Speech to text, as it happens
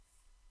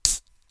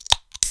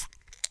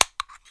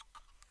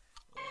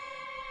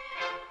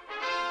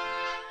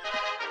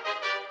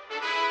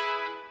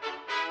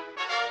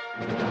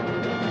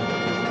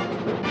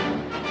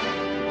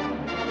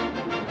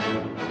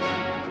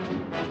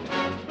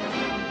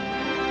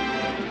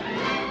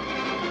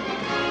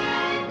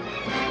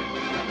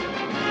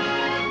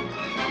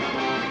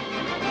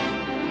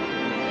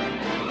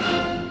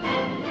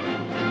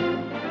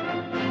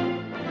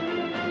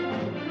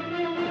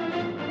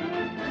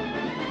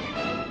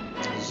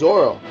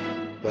Zorro,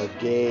 the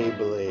Gay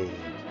Blade.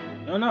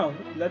 No,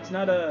 that's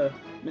not a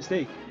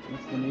mistake.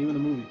 That's the name of the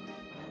movie.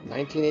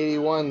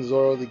 1981,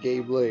 Zorro, the Gay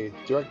Blade.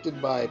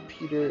 Directed by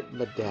Peter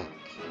Medak.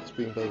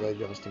 Screenplay by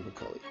Justin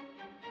McCulley.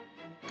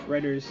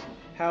 Writers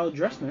Hal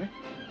Dressner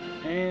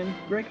and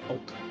Greg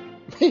Holt.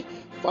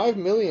 $5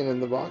 million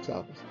in the box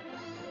office.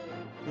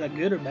 Is that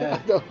good or I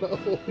bad? don't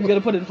know. You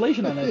gotta put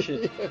inflation on that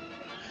shit. Yeah.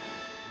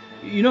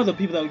 You know the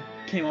people that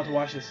came out to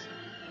watch this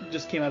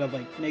just came out of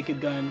like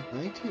Naked Gun,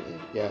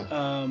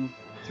 1980.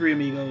 Three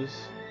Amigos,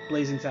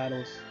 Blazing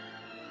Saddles,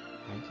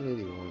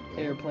 1981.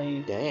 Man.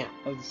 Airplane Damn.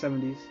 of the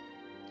 70s.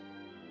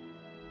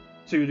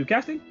 So you do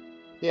casting?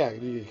 Yeah,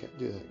 do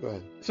that. Go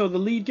ahead. So the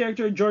lead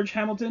character, George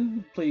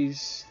Hamilton,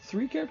 plays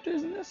 3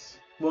 characters in this.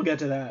 We'll get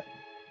to that.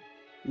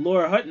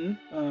 Laura Hutton,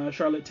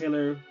 Charlotte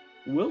Taylor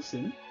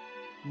Wilson,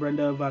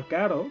 Brenda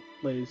Vaccaro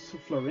plays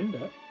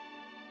Florinda.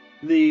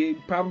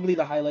 Probably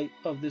the highlight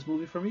of this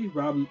movie for me,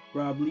 Rob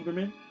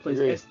Lieberman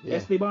plays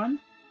Esteban.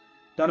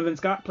 Donovan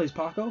Scott plays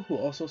Paco, who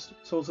also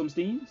sold some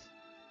steams.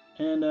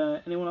 And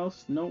anyone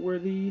else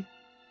noteworthy?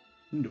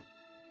 No,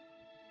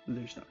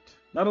 there's not.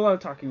 Not a lot of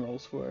talking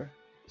roles for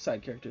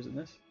side characters in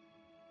this.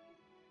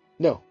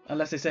 No.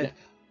 Unless they said,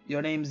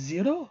 your name's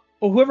Zero?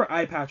 Or whoever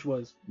Eye Patch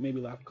was,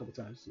 maybe laugh a couple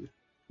times.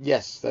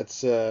 Yes,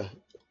 that's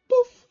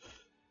poof.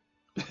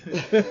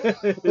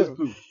 It's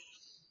poof.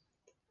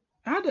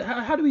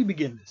 How do we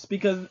begin this?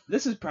 Because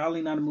this is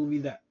probably not a movie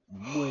that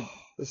would.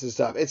 This is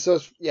tough. It's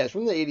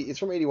from the 80s. It's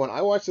from 81.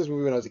 I watched this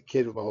movie when I was a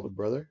kid with my older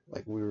brother.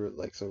 Like we were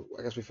like, so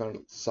I guess we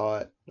saw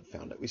it.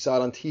 We saw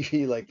it on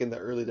TV like in the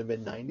early to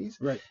mid 90s.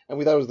 Right. And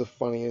we thought it was the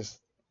funniest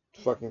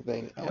fucking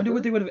thing. I wonder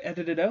what they would have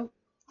edited out.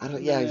 I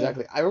don't. Yeah,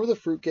 exactly. I remember the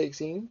fruitcake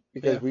scene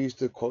because we used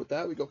to quote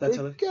that. We go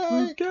fruitcake.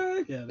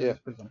 Yeah, that's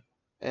pretty funny.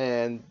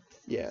 And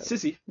yeah.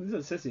 Sissy. We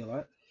said sissy a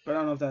lot, but I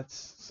don't know if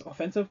that's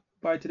offensive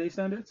by today's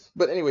standards.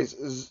 But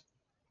anyways,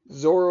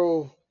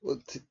 Zorro.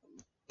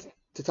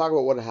 To talk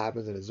about what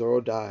happens in it,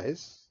 Zorro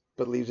dies,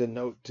 but leaves a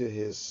note to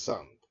his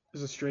son.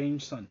 His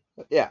strange son.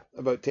 Yeah,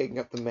 about taking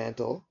up the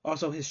mantle.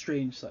 Also, his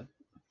strange son.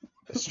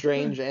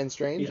 Strange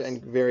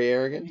and very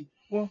arrogant.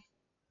 Well,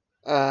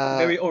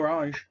 very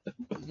orange.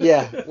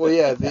 Yeah. Well,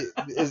 yeah.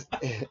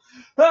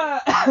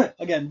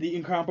 Again, the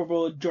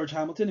incomparable George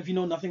Hamilton. If you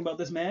know nothing about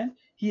this man,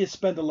 he has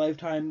spent a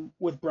lifetime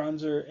with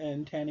bronzer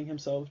and tanning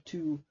himself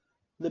to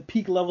the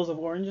peak levels of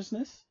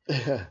orangeness.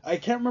 I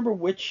can't remember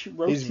which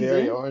roast he's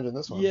very orange in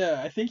this one.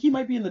 Yeah, I think he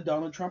might be in the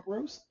Donald Trump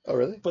roast. Oh,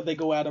 really? But they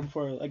go at him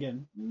for,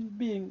 again,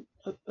 being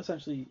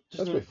essentially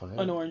just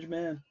an orange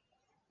man.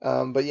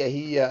 But yeah,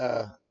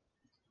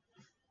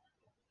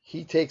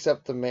 he takes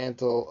up the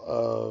mantle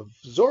of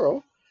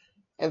Zorro,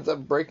 ends up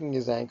breaking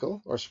his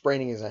ankle or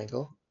spraining his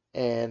ankle,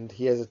 and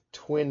he has a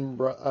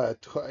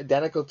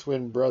identical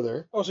twin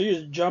brother. Oh, so you're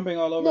just jumping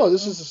all over? No,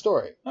 this is the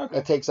story. Okay.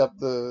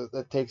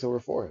 That takes over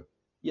for him.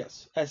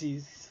 Yes, as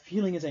he's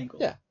healing his ankle.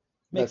 Yeah,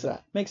 makes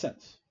sense. Makes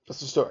sense.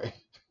 That's the story.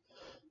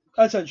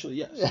 Essentially,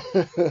 yes.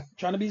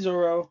 Trying to be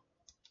Zorro,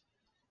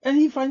 and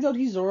he finds out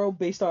he's Zorro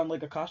based on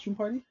like a costume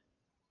party.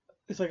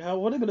 It's like,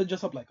 what are they gonna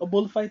dress up like? A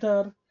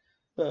bullfighter,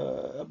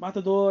 a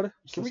matador.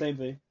 It's the same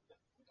thing.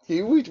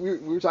 We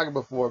were talking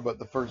before about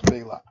the first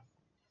big laugh.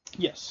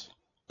 Yes.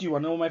 Do you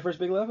want to know what my first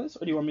big laugh is,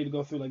 or do you want me to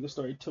go through like the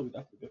story till we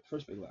got the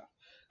first big laugh?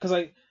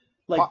 Because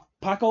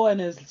Paco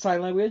and his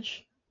sign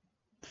language,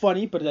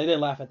 funny, but I didn't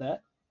laugh at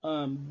that.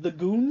 The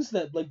goons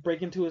that like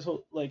break into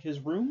his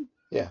room.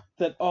 Yeah.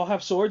 That all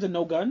have swords and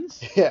no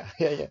guns. Yeah.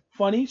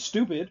 Funny,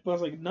 stupid, but I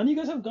was like, none of you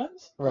guys have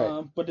guns.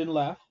 Right. But didn't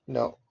laugh.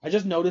 No. I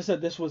just noticed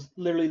that this was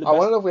literally the best. I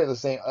want to know if we have the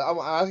same. I'm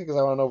asking because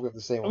I want to know if we have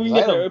the same one.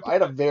 I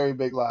had a very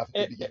big laugh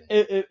at the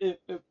beginning.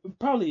 It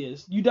probably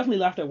is. You definitely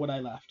laughed at what I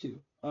laughed too.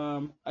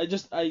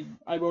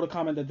 I wrote a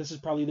comment that this is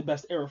probably the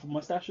best era for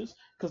mustaches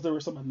because there were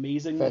some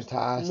amazing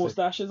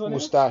mustaches on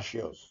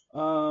Mustachios.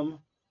 it.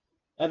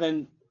 And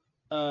then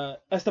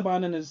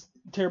Esteban and his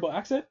terrible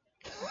accent.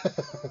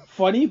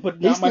 Funny,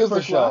 but not my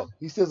first laugh.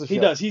 He steals the show. He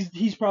does.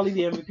 He's probably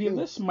the MVP of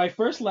this. My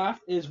first laugh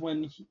is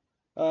when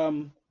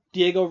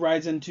Diego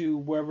rides into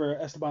wherever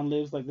Esteban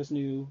lives, like this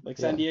new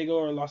San Diego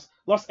or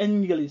Los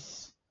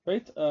Angeles,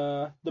 right?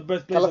 The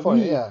birthplace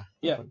California, of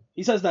yeah.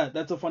 He says that.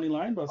 That's a funny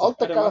line, but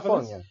Alta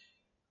California.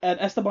 And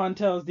Esteban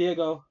tells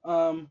Diego,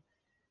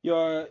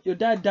 your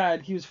dad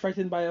died. He was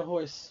frightened by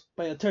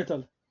a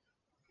turtle.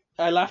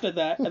 I laughed at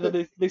that, and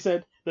then they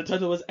said the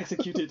turtle was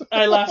executed.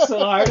 I laughed so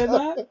hard at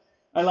that.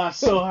 That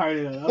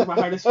was my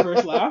hardest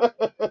first laugh.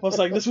 I was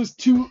like, this was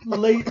too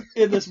late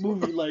in this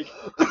movie. Like,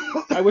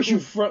 I wish you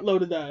front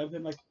loaded that of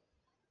him,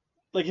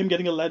 like him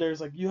getting a letter. It's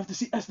like, you have to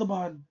see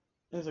Esteban.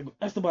 And it's like,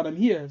 Esteban, I'm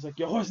here. It's like,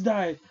 your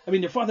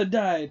father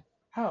died.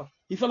 How?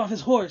 He fell off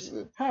his horse.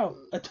 How?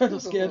 A turtle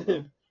scared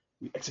him.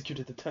 We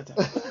executed the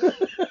turtle.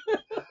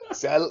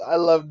 See, I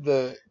loved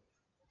the.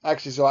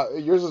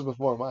 Actually, yours was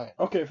before mine.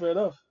 Okay, fair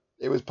enough.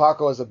 It was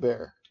Paco as a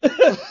bear.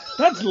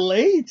 That's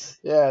late.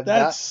 Yeah,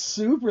 that's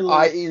super late.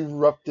 I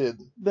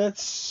erupted.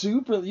 That's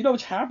super. You know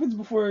what happens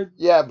before?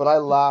 Yeah, but I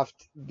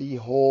laughed the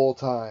whole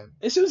time.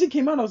 As soon as he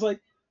came out, I was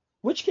like,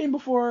 which came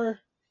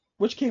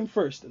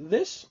first,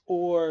 this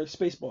or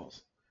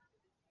Spaceballs?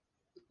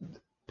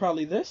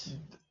 Probably this.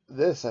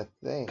 This, I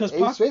think. Because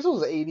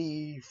Spaceballs was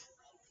 80.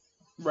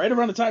 right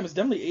around the time, it's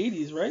definitely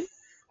 80s, right?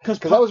 Because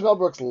that was Mel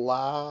Brooks'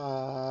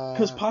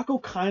 last. Paco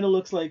kind of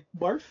looks like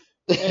Barf.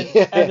 And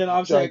Yeah, and then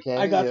obviously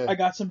John Candy, I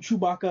got some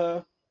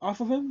Chewbacca off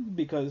of him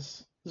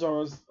because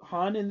Zorro's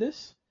Han in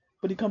this.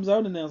 But he comes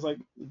out and then I was like,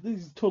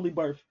 this is totally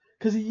Barf.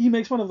 Because he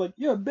makes fun of like,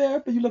 you're a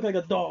bear, but you look like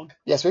a dog.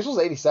 Yeah, Spaceballs was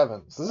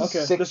 87. So this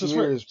is 6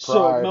 years so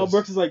prior. Mel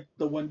Brooks is like,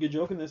 the one good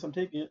joke in this, I'm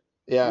taking it.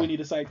 Yeah. We need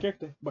a side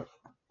character. Barf.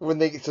 When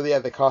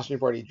the costume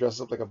party, he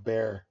dressed up like a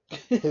bear.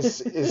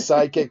 His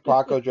sidekick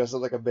Paco dressed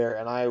up like a bear,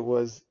 and I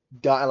was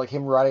dying, like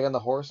him riding on the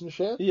horse and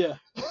shit. Yeah.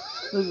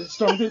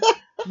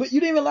 But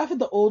you didn't even laugh at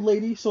the old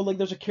lady. So like,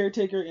 there's a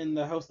caretaker in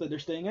the house that they're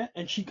staying at,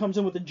 and she comes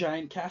in with a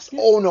giant casket.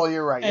 Oh no,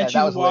 you're right. And yeah, she's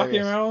that was walking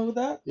hilarious. around with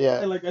that. Yeah.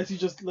 And like, as he's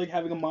just like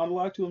having a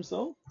monologue to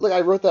himself. Look,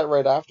 I wrote that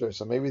right after,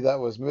 so maybe I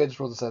just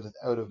wrote this out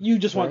of. You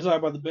just want to talk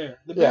about the bear.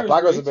 The yeah, bear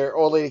Paco's a bear.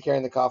 Old lady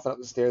carrying the coffin up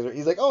the stairs.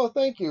 He's like, "Oh,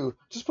 thank you.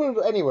 Just put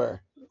it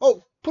anywhere.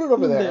 Oh, put it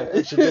over there."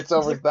 And she gets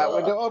over to that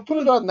window. Oh, put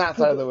it on that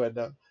side of the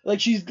window. Like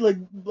she's like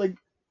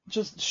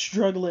just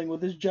struggling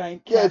with this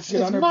giant casket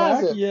it's on her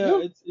massive. back.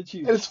 Yeah, it's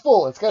huge. And it's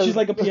full. It's kind She's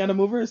like a piano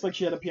mover. It's like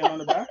she had a piano on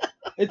her back.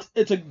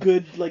 It's a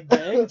good like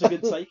gag. It's a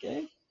good sight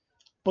gag.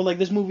 But like,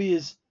 this movie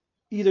is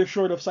either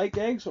short of sight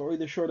gags or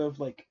either short of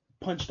like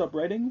punched up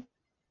writing,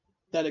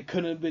 that it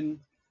couldn't have been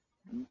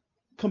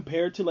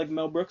compared to like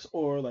Mel Brooks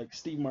or like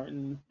Steve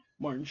Martin,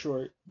 Martin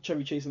Short,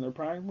 Chevy Chase in their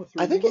prime with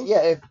three. I think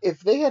Eagles.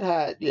 if they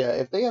had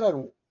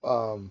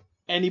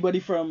Anybody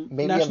from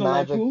maybe National a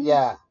Magic,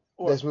 Lampoon,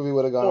 this movie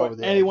would have gone over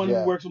there. Anyone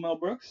who works with Mel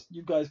Brooks,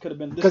 you guys could have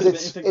been. Because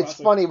it's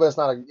funny, but it's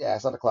not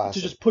a classic.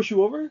 To just push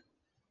you over,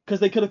 because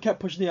they could have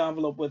kept pushing the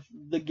envelope with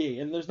the gay,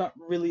 and there's not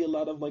really a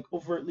lot of like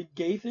overtly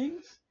gay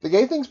things. The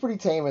gay thing's pretty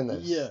tame in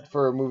this. Yeah.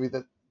 For a movie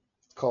that's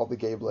called The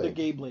Gay Blade. The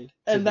Gay Blade,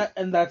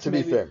 that's to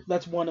be fair,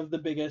 that's one of the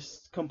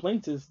biggest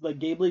complaints is the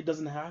Gay Blade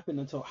doesn't happen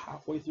until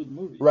halfway through the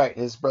movie. Right,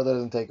 his brother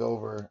doesn't take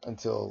over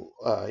until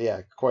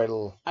quite a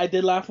little. I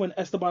did laugh when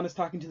Esteban is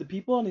talking to the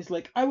people and he's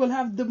like, "I will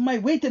have my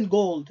weight in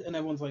gold," and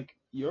everyone's like,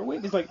 "Your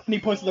weight?" He's like, and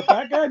he points to the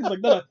fat guy and he's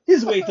like, "No,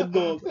 his weight in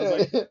gold."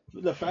 It's like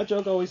the fat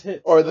joke always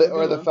hits. Or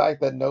the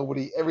fact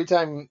that every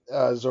time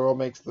Zorro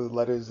makes the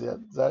letters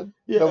Z,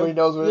 nobody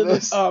knows what it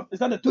is. Is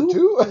that a two? A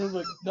two? And I was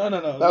like, no.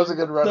 That was a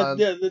good run on.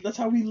 Yeah, that's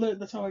how we learn.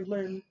 That's how I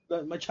learned.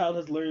 My child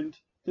has learned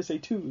to say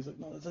two. He's like,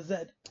 no, it's a Z.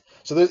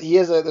 So there's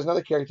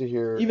another character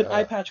here. Even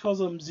Eye Patch calls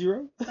him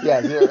Zero.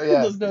 Yeah, Zero.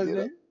 Yeah. Doesn't know his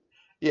name.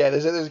 Yeah,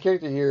 there's a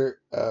character here.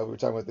 We're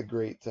talking about the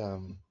great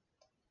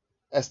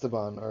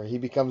Esteban, or he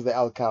becomes the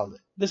alcalde.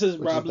 This is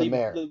Rob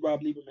mayor. The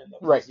Rob Lieberman.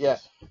 Right. Yeah.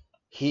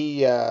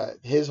 He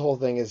his whole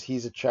thing is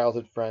he's a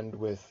childhood friend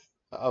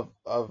of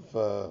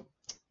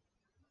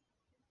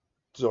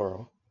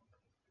Zorro,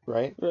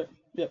 right? Right.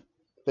 Yep.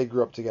 They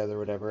grew up together,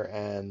 whatever,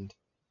 and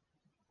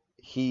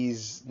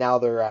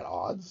they're at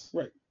odds.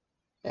 Right.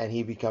 And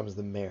he becomes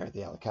the mayor,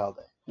 the alcalde.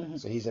 Mm-hmm.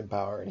 So he's in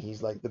power, and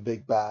he's like the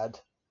big bad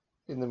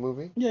in the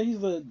movie. Yeah, he's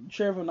the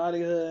sheriff of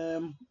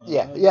Nottingham.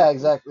 Yeah,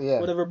 exactly. Yeah.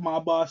 Whatever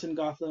mob boss in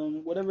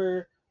Gotham,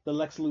 whatever the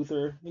Lex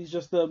Luthor. He's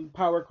just the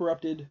power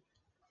corrupted,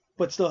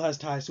 but still has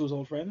ties to his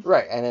old friend.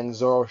 Right, and then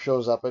Zorro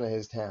shows up in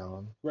his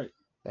town. Right.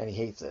 And he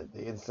hates it.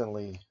 He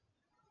instantly.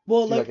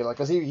 Well,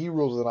 because he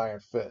rules with an iron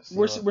fist.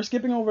 We're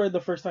skipping over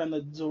the first time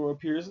that Zorro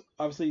appears.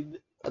 Obviously,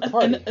 at the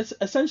party. And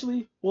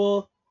essentially,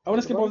 well, I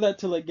want to skip over that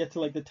to like get to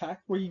like the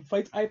tack where he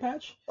fights Eye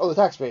Patch. Oh, the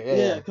taxpayer.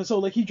 Yeah. Because so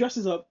like he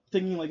dresses up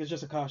thinking like it's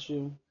just a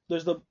costume.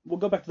 We'll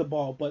go back to the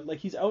ball, but like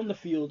he's out in the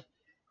field,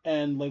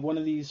 and like one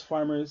of these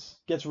farmers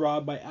gets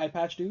robbed by Eye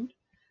Patch dude,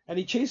 and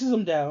he chases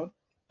him down,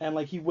 and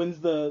like he wins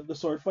the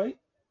sword fight,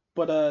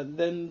 but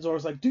then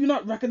Zorro's like, do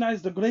not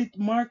recognize the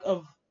mark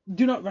of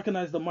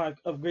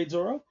Great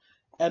Zorro.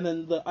 And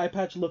then the Eye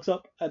Patch looks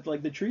up at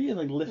like the tree and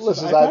like lifts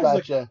his eye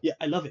patch. Like, yeah,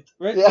 I love it.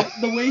 Right? Yeah.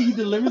 Like, the way he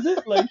delivers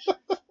it, like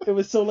it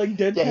was so like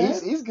deadpan. Yeah,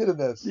 he's good at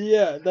this.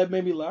 Yeah, that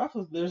made me laugh.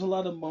 There's a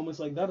lot of moments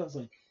like that. I was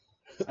like,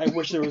 I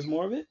wish there was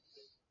more of it.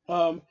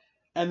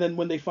 And then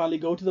when they finally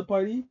go to the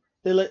party,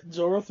 they let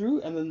Zorro through,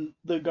 and then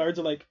the guards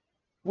are like,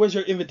 "Where's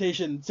your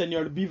invitation,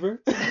 Senor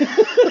Beaver?"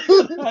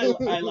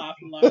 I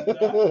laughed a lot at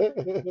that.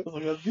 I was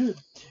like, that's good.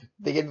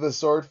 They get into the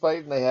sword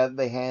fight, and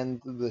they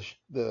hand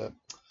the.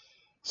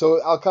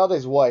 So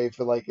Alcalde's wife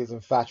is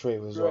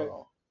infatuated with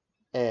Zorro,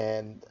 right.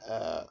 And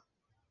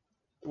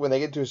when they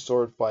get to a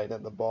sword fight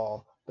at the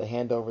ball, they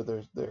hand over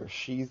their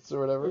sheaths or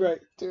whatever. Right.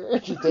 To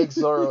her. She takes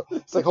Zorro.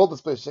 It's like, hold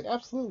this, please. She's like,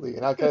 absolutely.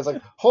 And Alcalde's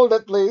like, hold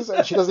it, please.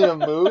 And she doesn't even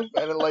move,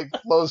 and it like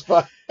flows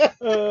by.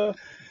 I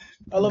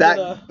love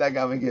that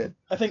got me good.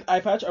 I think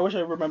Eye Patch. I wish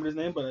I remembered his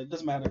name, but it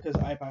doesn't matter because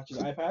Eye Patch is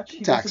Eye Patch.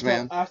 He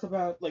asked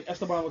about like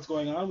Esteban, what's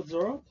going on with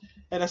Zorro,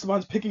 and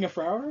Esteban's picking a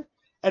flower.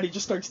 And he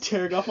just starts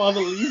tearing off all the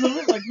leaves of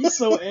it. Like, he's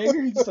so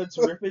angry, he just starts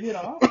ripping it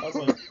off. I was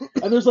like,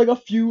 and there's, like, a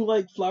few,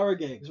 like, flower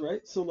gags,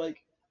 right? So,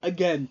 like,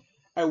 again,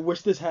 I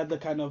wish this had the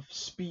kind of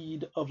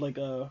speed of, like,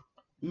 a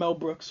Mel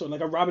Brooks or,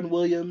 like, a Robin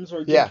Williams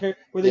or Jim Carrey,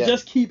 where they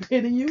just keep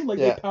hitting you, like,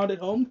 they pound it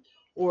home,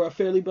 or a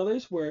Fairly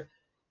Brothers, where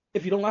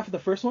if you don't laugh at the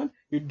first one,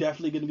 you're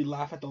definitely going to be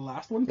laughing at the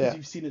last one because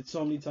you've seen it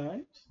so many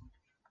times.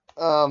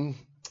 Um,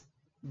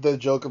 the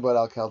joke about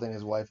Alcalde and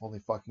his wife only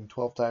fucking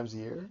 12 times a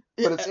year,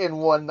 Yeah, but it's in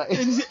one night.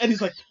 and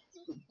he's like,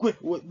 quick,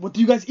 what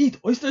do you guys eat?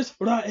 Oysters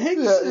without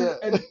eggs? Yeah, yeah.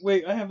 And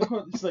wait, I have the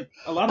quote. It's like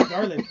a lot of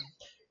garlic.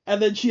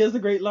 And then she has the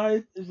great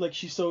line. It's like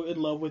she's so in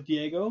love with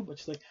Diego, but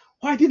she's like,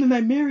 why didn't I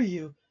marry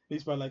you? And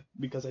he's probably like,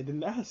 because I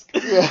didn't ask.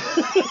 Yeah.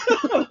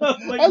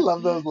 Like I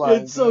love those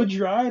lines. it's so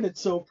dry and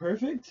it's so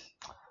perfect.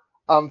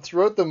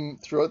 Throughout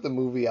the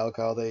movie,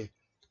 Alcalde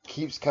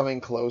keeps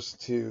coming close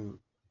to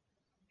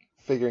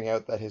figuring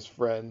out that his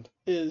friend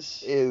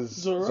Is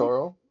is Zorro?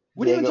 Zorro.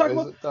 We didn't even talk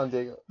Diego about. is Don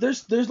Diego.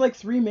 There's like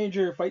three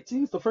major fight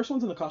scenes. The first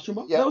one's in the costume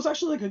box. Yeah. That was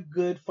actually like a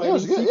good Yeah, it fighting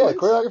was good. sequence. Yeah,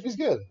 choreography's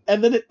good.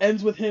 And then it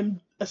ends with him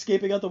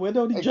escaping out the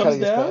window and he And jumps cutting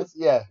his down. pants.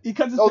 Yeah. He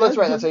cuts his Oh, pants. that's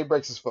right. jumps- That's how he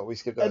breaks his foot. We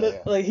skipped and over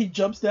then that. like he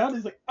jumps down.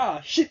 He's like, ah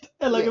shit,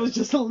 and like Yeah. it was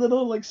just a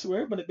little like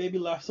swear, but it made me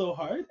laugh so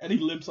hard. And he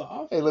limps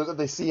off. Yeah.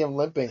 They see him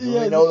limping, so Yeah,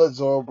 they know that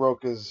Zorro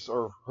broke his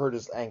or hurt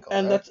his ankle.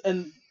 And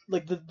right?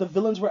 like the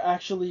villains were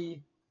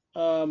actually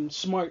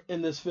smart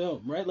in this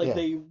film, right? Like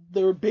Yeah.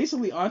 they were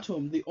basically onto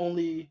him. The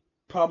only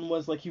problem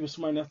was like he was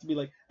smart enough to be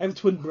like, I have a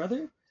twin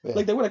brother. Yeah.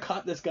 Like they would have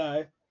caught this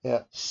guy.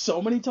 Yeah.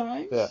 So many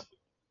times. Yeah.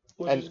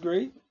 Which And- is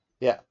great.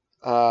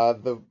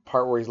 The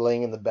part where he's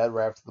laying in the bed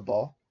right after the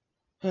ball.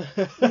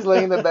 He's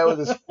laying in the bed with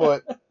his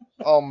foot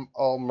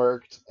all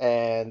murked,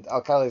 and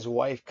Alcalde's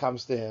wife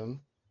comes to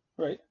him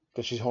Right.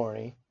 because she's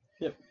horny.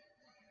 Yep.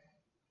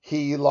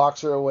 He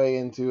locks her away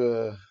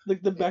into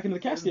Like the back in the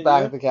a casket. back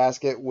yeah? of the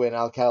casket when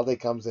Alcalde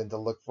comes in to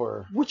look for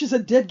her. Which is a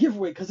dead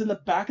giveaway because in the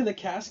back of the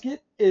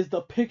casket is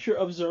the picture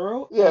of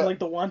Zorro Yeah. and like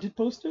the wanted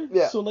poster.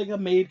 Yeah. So like a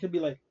maid could be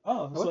like,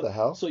 oh, What so, the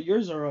hell? So you're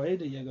Zorro, hey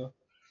Diego.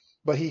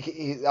 But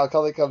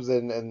Alcalde comes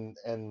in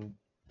and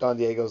Don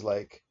Diego's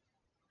like,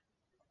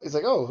 he's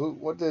like, oh,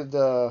 what did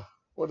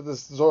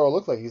this Zorro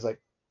look like? He's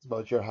like, it's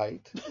about your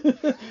height,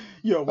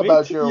 Your weight.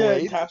 About your yeah,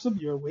 weight. He taps him.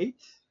 Your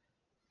weight.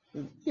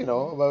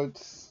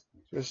 about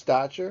your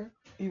stature.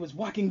 He was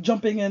walking,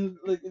 jumping, and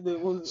like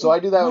So I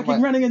do that with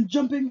walking, my running, and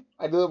jumping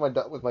I do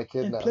that with my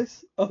kid in now.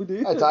 place. Oh,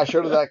 dude. I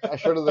showed her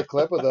the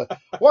clip of the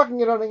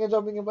walking and running and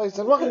jumping in place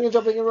and walking and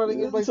jumping and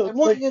running in place So, and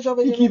walking like, and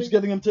jumping. He and keeps running.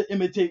 getting him to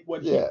imitate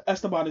what Yeah.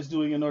 Esteban is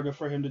doing in order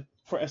for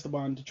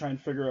Esteban to try and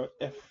figure out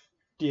if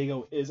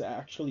Diego is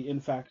actually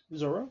in fact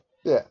Zorro.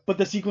 Yeah. But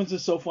the sequence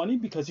is so funny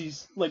because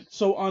he's like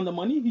so on the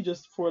money. He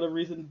just for whatever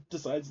reason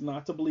decides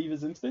not to believe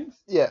his instincts.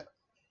 Yeah.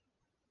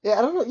 Yeah,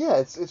 I don't know. Yeah,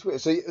 it's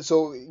weird.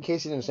 So in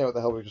case you didn't understand what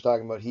the hell we were just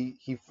talking about, he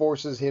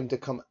forces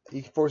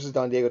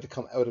Don Diego to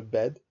come out of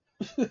bed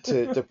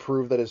to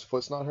prove that his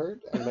foot's not hurt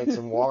and makes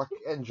him walk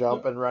and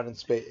jump and run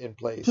in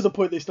place. To the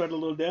point they start a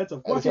little dance of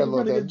And they walking, start a little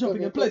running, and dance.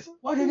 jumping in place.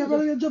 Walking and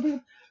running and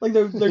jumping. Like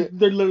they're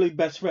literally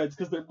best friends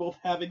because they're both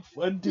having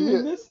fun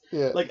doing this.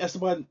 Yeah. Like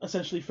Esteban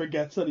essentially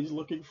forgets that he's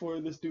looking for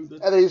this dude.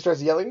 And then he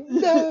starts yelling,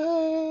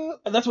 "No!"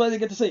 And that's why they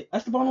get to say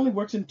Esteban only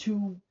works in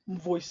two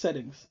voice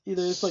settings.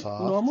 Either it's like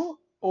Soft. normal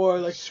or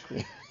like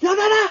Scream. da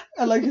da da,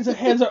 and like his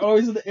hands are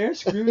always in the air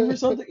screaming or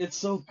something. It's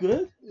so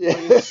good. Yeah.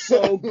 Like, it's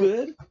so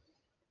good.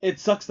 It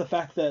sucks the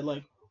fact that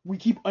like we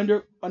keep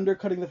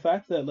undercutting the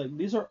fact that like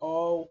these are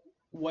all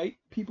white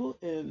people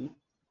in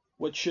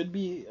what should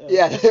be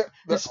Yeah, they're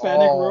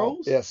Hispanic all-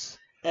 roles. Yes.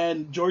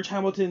 And George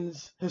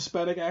Hamilton's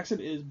Hispanic accent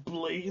is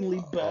blatantly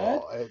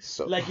bad. Oh, it's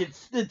so. Like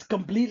it's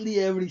completely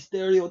every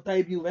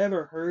stereotype you've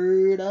ever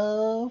heard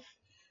of.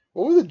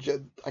 What were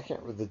I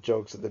can't remember the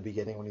jokes at the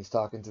beginning when he's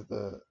talking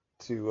to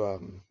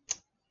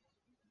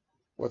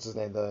what's his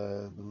name,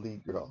 the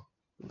lead girl,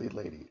 lead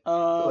lady.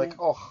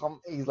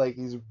 Like,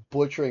 he's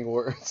butchering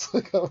words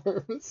like on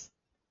purpose.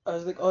 I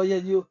was like, oh yeah,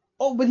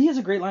 but he has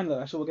a great line though.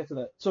 Actually, we'll get to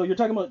that. So you're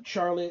talking about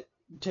Charlotte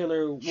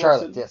Taylor Wilson.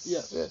 Charlotte,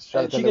 yes.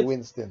 Charlotte And Taylor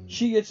Winston.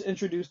 She gets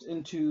introduced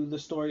into the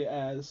story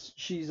as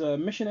she's a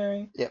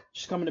missionary. Yep.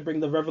 She's coming to bring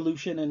the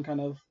revolution and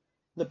kind of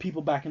the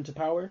people back into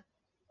power.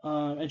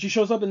 And she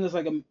shows up in this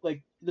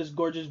this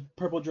gorgeous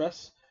purple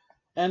dress,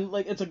 and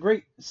like it's a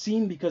great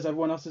scene because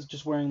everyone else is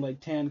just wearing like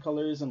tan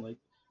colors and like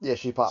Yeah,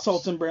 she pops.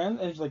 salts and bran,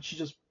 and she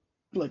just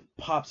like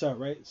pops out,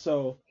 right?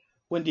 So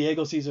when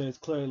Diego sees her, it's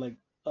clearly like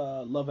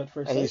love at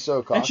first sight. And he's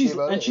so cocky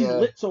about it. she's Yeah.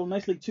 lit so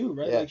nicely too,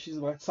 right? Yeah. Like she's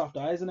like soft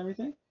eyes and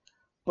everything.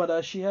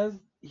 But he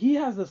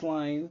has this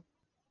line.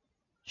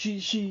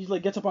 She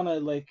like gets up on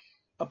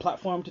a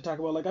platform to talk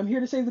about like I'm here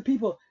to save the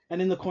people,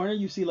 and in the corner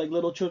you see like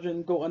little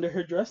children go under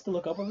her dress to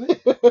look up of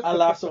it. I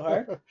laugh so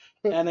hard.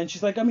 And then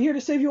she's like, I'm here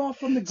to save you all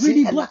from the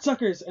greedy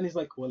bloodsuckers. And he's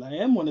like, well, I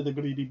am one of the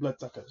greedy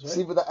bloodsuckers, right?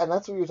 See, and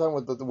that's what you were talking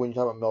about when you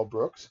talk about Mel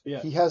Brooks.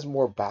 Yeah. He has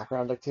more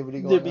background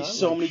activity going There'd be on.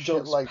 so like many shit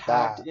jokes like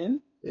packed that.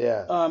 in.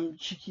 Yeah.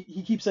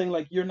 He keeps saying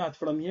like you're not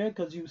from here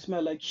because you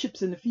smell like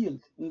ships in the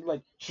field. And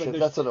like she's like,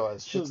 That's what it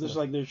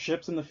was. there's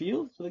ships in the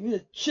field. So like yeah,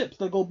 ships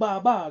that go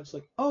ba ba. It's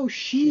like oh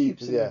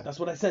sheeps. And, yeah. like, that's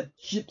what I said.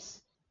 Ships.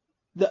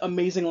 The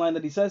amazing line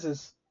that he says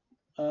is,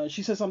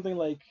 she says something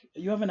like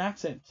you have an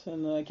accent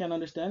and I can't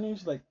understand you.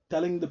 She's like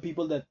telling the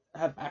people that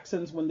have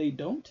accents when they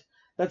don't.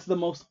 That's the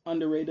most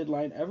underrated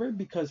line ever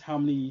because how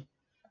many,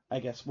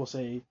 I guess we'll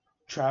say,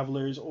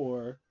 travelers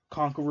or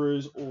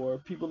conquerors or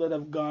people that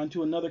have gone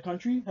to another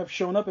country have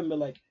shown up and been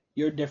like,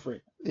 you're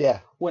different.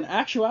 Yeah. When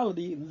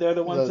actuality, they're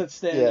the ones that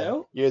stand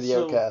out. You're the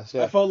So outcast. I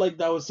Yeah. felt like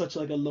that was such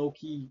like a low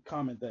key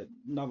comment that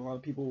not a lot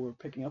of people were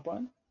picking up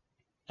on.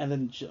 And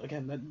then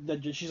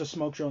again, she's a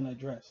smoke show in that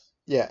dress.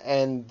 Yeah,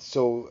 and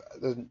so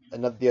there's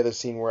the other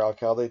scene where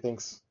Alcalde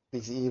thinks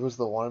he was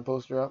the wanted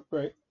poster up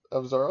Right.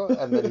 of Zorro,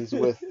 and then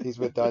he's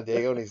with Don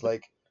Diego, and he's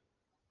like,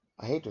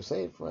 I hate to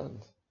say it,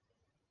 friend,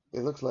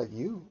 it looks like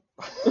you.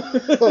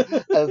 And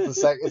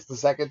it's the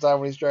second time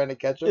when he's trying to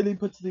catch him. And he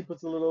puts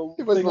a little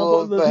He puts thing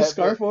the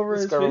scarf over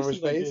his scarf face. over his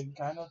face. Like,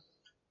 kind of.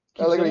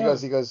 I like when he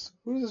goes,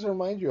 who does this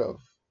remind you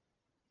of?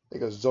 He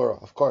goes,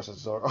 Zorro. Of course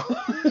it's Zorro.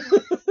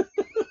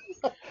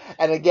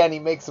 And again, he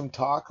makes him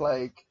talk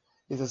like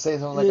he's to say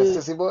something like a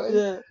sissy boy.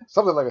 Yeah.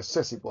 Something like a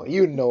sissy boy.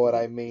 You know what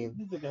I mean.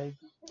 He's the guy.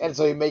 And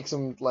so he makes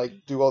him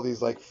like do all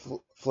these like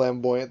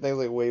flamboyant things,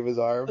 like wave his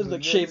arms,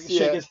 Like shake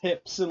his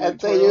hips, and like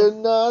say, "You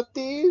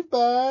naughty,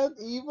 bad,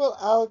 evil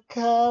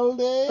alcalde."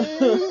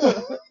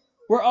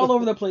 We're all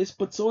over the place,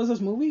 but so is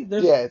this movie.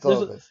 It's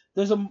all of this.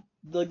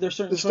 There's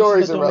certain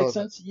stories that don't relevant. make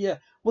sense. Yeah.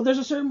 Well, there's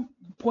a certain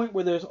point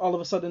where there's all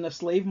of a sudden a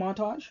slave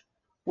montage,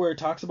 where it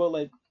talks about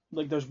like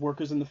there's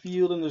workers in the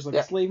field and there's like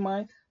a slave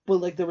mine, but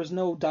like there was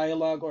no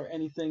dialogue or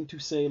anything to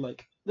say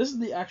like this is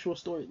the actual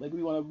story. Like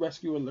we want to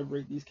rescue and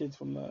liberate these kids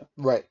from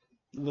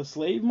the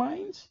slave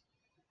mines.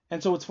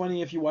 And so it's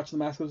funny if you watch The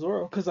Mask of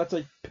Zorro, because that's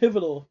a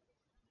pivotal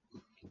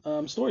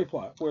story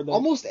plot where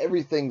almost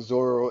everything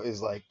Zorro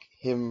is like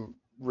him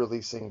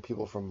releasing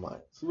people from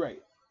mines.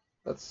 Right.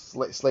 That's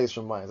slaves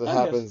from mines. It I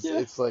happens. Guess, yeah.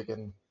 It's like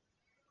in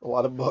a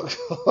lot of books.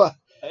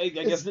 I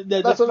guess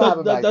that's what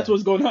happened back that's then.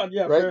 what's going on.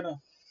 Yeah, Right? fair enough.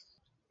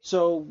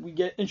 So we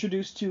get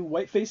introduced to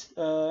Whiteface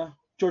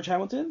George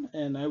Hamilton,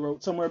 and I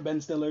wrote somewhere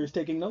Ben Stiller is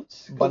taking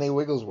notes. Bunny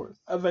Wigglesworth.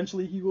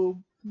 Eventually he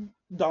will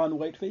don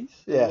Whiteface.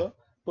 Yeah.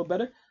 But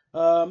better.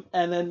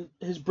 And then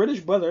his British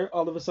brother,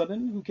 all of a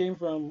sudden, who came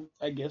from,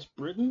 I guess,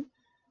 Britain,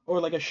 or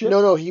like a ship.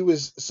 No, he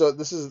was. So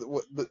this is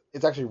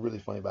it's actually a really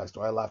funny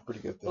backstory. I laughed pretty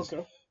good at this.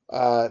 Okay.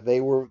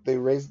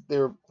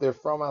 They're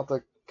from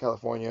Alta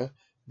California,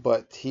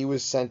 but he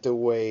was sent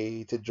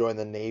away to join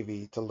the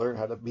Navy to learn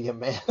how to be a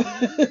man.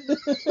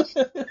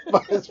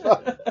 By his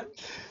father.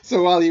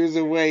 So while he was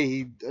away,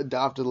 he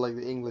adopted like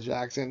the English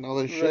accent and all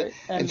this shit,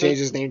 and changed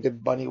his name to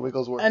Bunny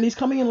Wigglesworth. And he's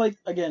coming in like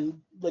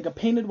a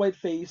painted white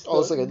face.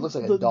 Oh, it looks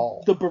like a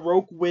doll. The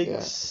Baroque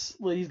wigs.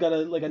 Yeah. Like he's got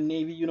a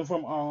Navy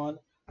uniform on,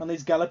 and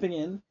he's galloping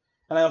in.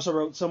 And I also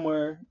wrote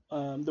somewhere,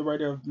 the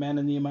writer of Man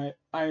in the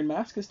Iron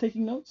Mask is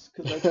taking notes,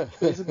 because that's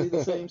basically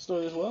the same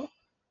story as well.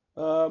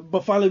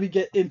 But finally we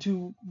get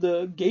into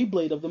the gay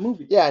blade of the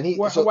movie. Yeah, and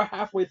we're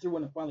halfway through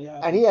when it finally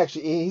happens. And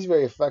he's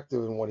very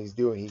effective in what he's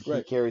doing.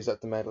 He carries up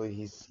the mantle.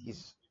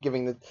 He's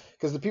giving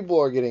because the people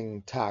are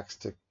getting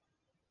taxed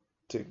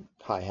to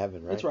high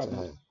heaven, right? It's Robin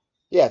Hood.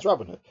 Yeah, it's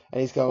Robin Hood,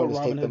 and he's coming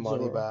to take the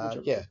money Zorro, back.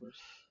 Yeah,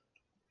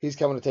 he's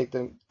coming to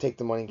take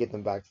the money and get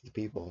them back to the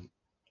people.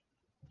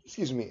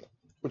 Excuse me,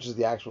 which is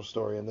the actual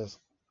story in this.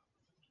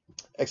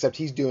 Except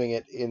he's doing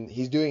it in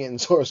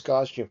Zorro's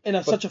costume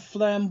in such a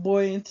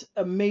flamboyant,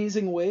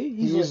 amazing way.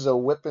 He uses a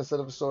whip instead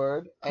of a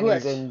sword, and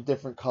he's in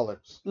different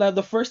colors. Like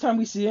the first time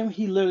we see him,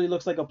 he literally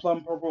looks like a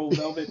plum purple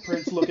velvet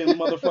prince looking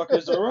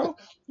motherfucker Zorro.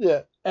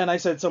 Yeah. And I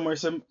said somewhere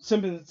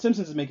Simpsons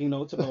is making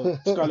notes about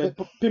Scarlet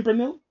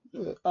Pimpernel.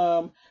 Yeah.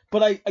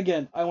 But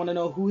I want to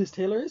know who his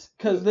tailor is,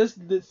 because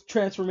this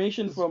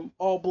transformation from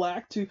all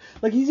black to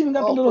like he's even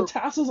got the little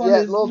tassels on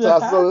his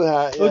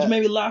hat, which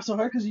made me laugh so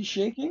hard because he's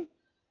shaking.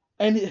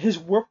 And his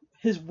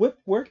whip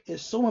work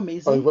is so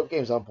amazing. Oh, his whip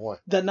game's on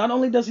point. That not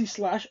only does he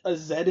slash a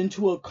Z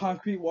into a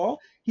concrete wall,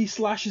 he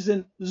slashes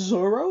in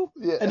Zorro,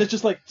 and it's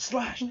just like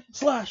slash,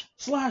 slash,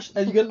 slash,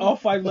 and you get all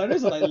 5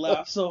 letters, and I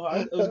laughed so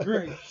hard. It was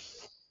great.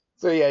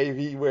 So yeah,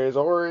 he wears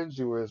orange,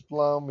 he wears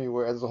plum,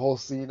 there's a whole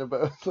scene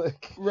about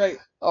like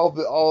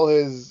all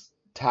his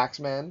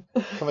taxman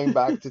coming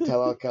back to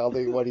tell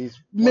Alcalde what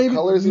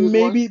colors he was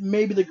wearing.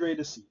 Maybe the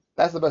greatest scene.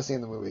 That's the best scene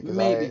in the movie.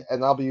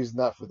 And I'll be using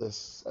that for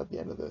this at the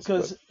end of this.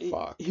 Because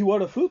he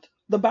wore a flute.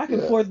 The back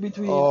and forth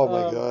between. Oh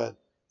my god.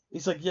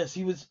 He's like, yes,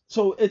 he was.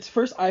 So it's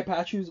first eye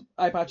patch.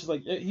 Eye patch is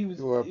like he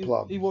wore a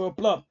plum. He wore a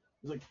plum.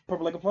 He's like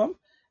purple like a plum.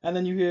 And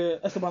then you hear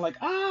Esteban like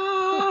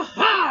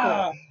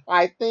ah.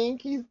 I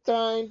think he's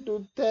trying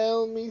to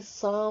tell me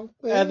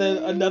something. And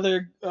then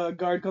another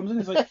guard comes in.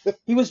 He's like,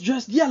 he was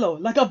dressed yellow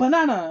like a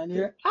banana. And you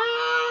hear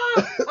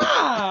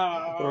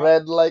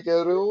red like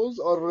a rose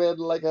or red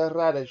like a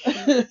radish?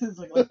 It's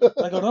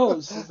like a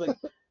rose. It's like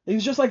he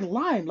was just like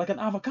lime, like an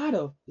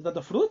avocado. Is that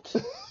the fruit?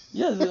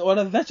 Yes, or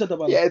a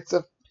vegetable. Yeah, it's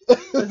a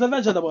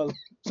vegetable.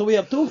 So we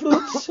have 2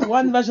 fruits,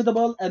 1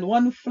 vegetable, and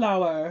 1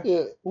 flower.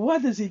 Yeah.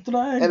 What is he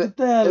trying to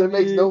tell me? It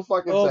makes no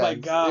fucking sense. Oh my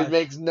god. It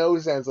makes no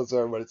sense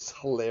whatsoever, but it's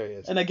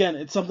hilarious. And again,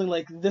 it's something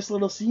like this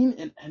little scene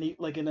in any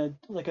in a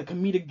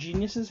comedic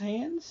genius's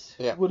hands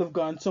would have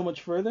gone so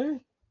much further,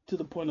 to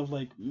the point of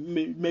like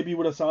maybe you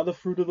would have saw the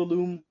Fruit of the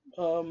Loom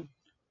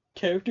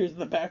characters in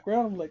the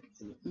background. Like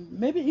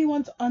maybe he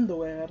wants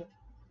underwear.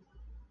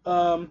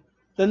 Then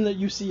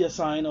you see a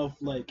sign of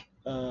like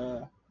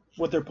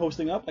what they're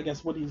posting up. I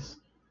guess what he's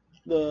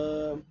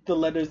the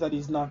letters that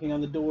he's knocking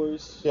on the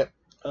doors. Yep.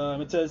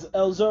 It says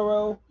El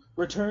Zorro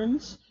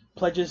returns,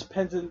 pledges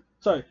peasants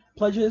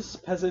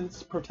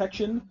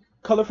protection,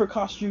 colorful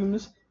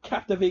costumes,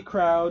 captivate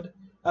crowd,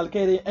 Al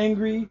Qaeda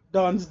angry,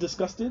 Don's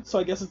disgusted. So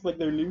I guess it's like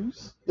their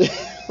news,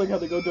 it's like how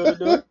they go door to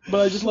door. But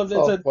I just love that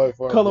it said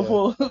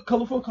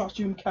colorful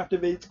costume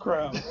captivates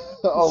crowd.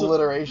 So,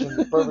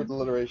 alliteration, perfect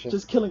alliteration.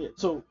 Just killing it.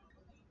 So,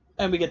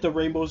 and we get the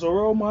Rainbow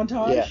Zorro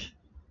montage. Yeah.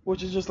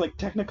 Which is just like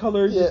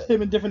Technicolor, just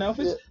him in different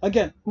outfits. Yeah.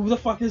 Again, who the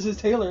fuck is his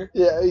tailor?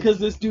 Yeah, because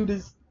this dude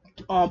is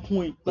on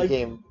point. Like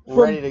from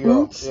ready to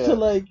boots to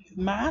like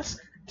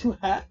mask to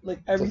hat,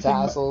 like everything. To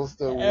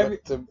tassels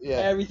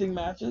everything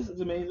matches.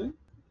 It's amazing.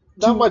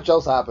 Not much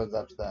else happens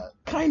after that.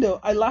 Kind of.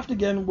 I laughed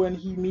again when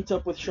he meets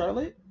up with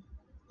Charlotte.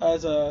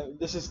 As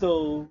this is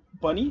still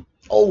Bunny.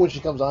 Oh, when she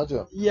comes on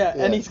to him. Yeah,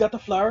 and he's got the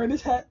flower in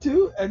his hat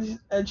too, and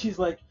she's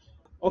like,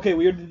 okay,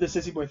 we already did the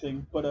sissy boy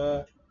thing,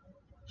 but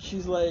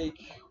she's like,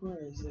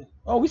 where is it?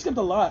 Oh, we skipped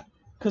a lot.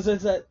 Because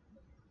there's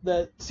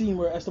that scene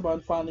where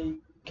Esteban finally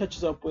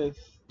catches up with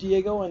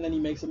Diego and then he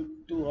makes him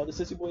do all the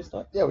sissy boy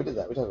stuff. Yeah, we did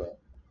that. We talked about it.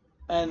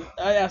 And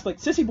I asked, like,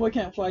 sissy boy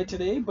can't fly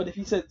today, but if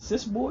he said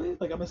cis boy,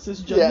 like I'm a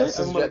cisgender,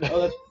 I'm like, oh,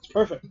 that's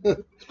perfect.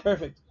 It's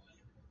perfect.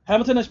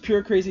 Hamilton has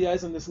pure crazy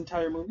eyes in this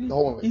entire movie. The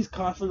whole movie. He's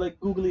constantly, like,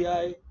 googly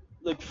eye,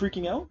 like,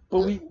 freaking out.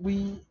 But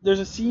there's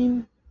a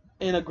scene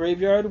in a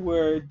graveyard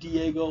where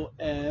Diego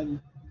and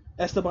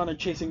Esteban are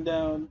chasing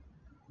down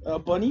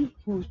Bunny,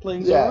 who's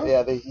playing Zorro.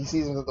 Yeah, he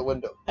sees him at the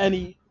window.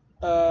 And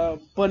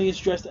Bunny is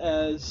dressed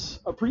as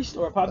a priest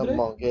or a padre. A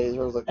monk, yeah.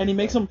 And he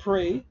makes him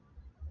pray,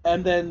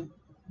 and then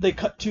they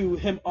cut to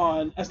him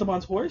on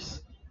Esteban's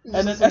horse,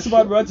 and then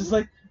Esteban runs. It's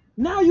like,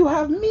 now you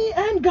have me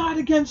and God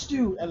against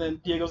you. And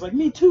then Diego's like,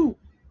 me too.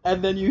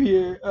 And then you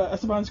hear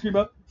Esteban scream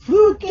out,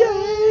 "Flute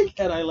gang!"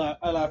 And I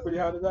laughed pretty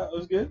hard at that. It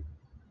was good.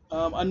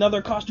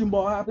 Another costume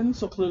ball happens,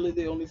 so clearly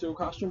they only threw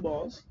costume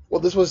balls.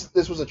 Well, this was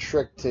a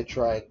trick to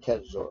try and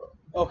catch Zorro.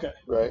 Okay.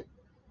 Right.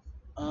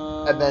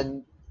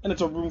 And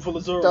it's a room full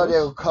of Zorros.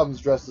 Diego comes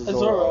dressed as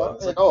Zorro.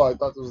 It's like, oh, I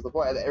thought this was the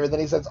point. And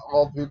then he sends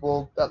all the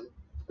people that.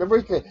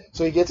 Remember,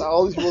 so he gets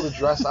all these people to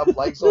dress up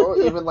like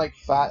Zorro, even like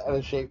fat and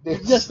a shape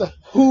dudes. Just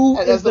who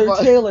is their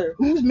tailor?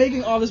 Who's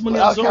making all this money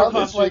on Zorro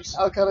costumes?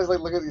 Alcana's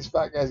like, look at these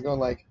fat guys going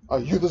like, "Are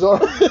you the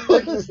Zorro?"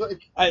 Like, he's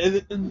like,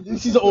 he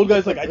sees the old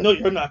guy's like, "I know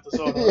you're not the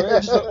Zorro."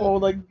 Right? Just an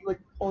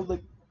old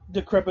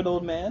decrepit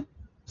old man.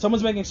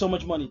 Someone's making so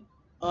much money.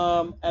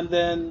 And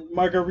then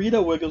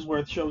Margarita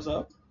Wigglesworth shows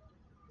up.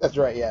 That's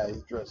right. Yeah,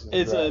 he's dressed.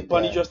 It's a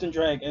bunny dressed in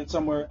drag, and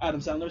somewhere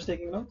Adam Sandler's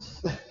taking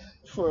notes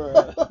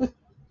for.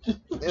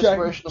 Jack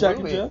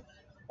and Jill.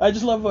 I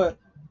just love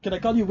can I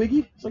call you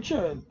Wiggy? It's like,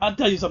 sure, I'll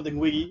tell you something,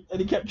 Wiggy. And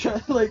he kept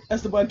trying, like,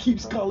 Esteban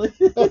keeps calling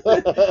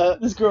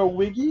this girl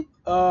Wiggy.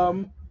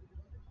 And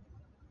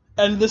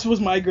this was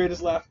my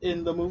greatest laugh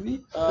in the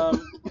movie.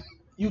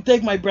 You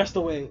take my breast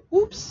away.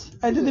 Oops,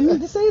 I didn't mean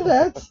to say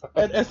that.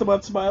 And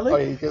Esteban's smiling. Oh,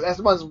 yeah, because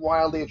Esteban's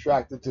wildly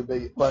attracted to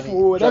Big Bunny.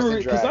 For whatever,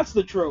 because that's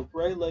the trope,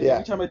 right? Like,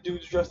 every time a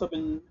dude's dressed up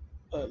in,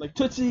 like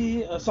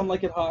Tootsie, Some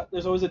Like It Hot,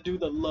 there's always a dude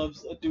that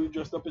loves a dude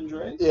dressed up in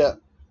drag. Yeah.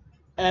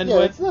 And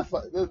it's not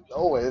fun.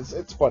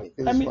 It's funny.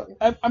 Funny.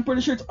 I'm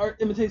pretty sure it's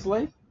art imitates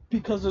life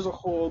because there's a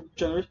whole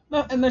generation.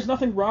 No, and there's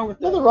nothing wrong with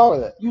that. Nothing wrong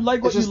with it. You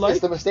like what you like. It's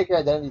the mistaken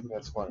identity thing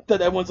that's funny.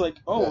 That everyone's like,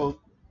 oh, well,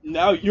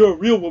 now you're a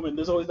real woman.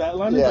 There's always that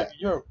line. Yeah. It's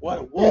like, you're what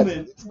a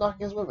woman. It's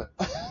knocking as women.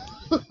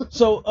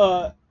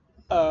 So,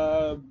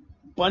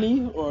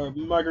 Bunny or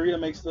Margarita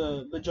makes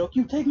the joke,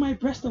 you take my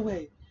breast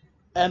away.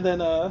 And then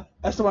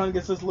Esteban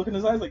gets this look in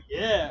his eyes like,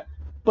 yeah.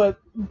 But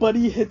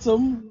Buddy hits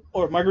him,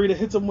 or Margarita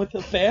hits him with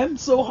a fan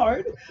so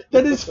hard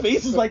that his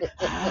face is like,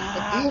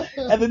 ah,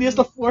 and then he has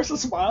to force a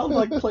smile and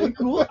like play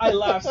cool. I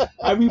laughed.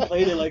 I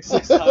replayed it like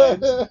 6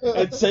 times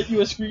and sent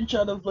you a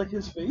screenshot of like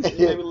his face. It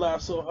made me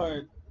laugh so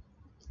hard.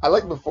 I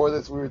like before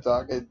this we were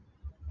talking.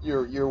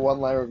 Your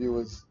one-line review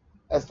was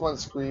Esteban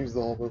screams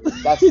the whole movie.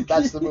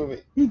 That's the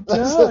movie. He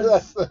does.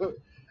 That's the...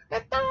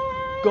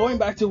 Going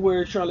back to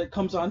where Charlotte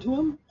comes onto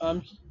him,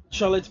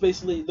 Charlotte's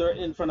basically, they're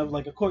in front of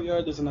like a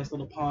courtyard. There's a nice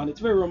little pond.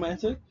 It's very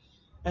romantic,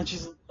 and she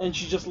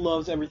just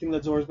loves everything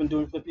that Zorro's been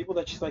doing for the people.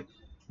 That she's like,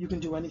 you can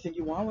do anything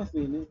you want with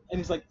me, and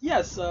he's like,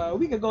 yes,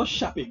 we can go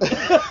shopping.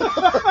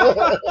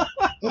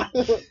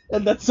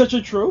 And that's such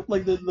a trope.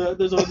 Like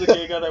there's always a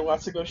gay guy that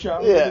wants to go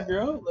shopping with a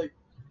girl. Like,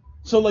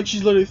 so like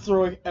she's literally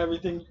throwing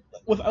everything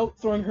without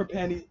throwing her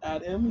panties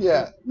at him. He's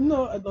like,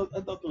 no, I don't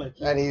like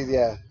you. And he's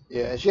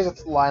And she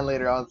has a line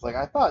later on. It's like,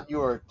 I thought you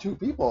were 2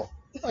 people.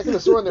 I could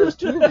have sworn there was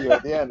 2 of you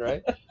at the end,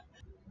 right?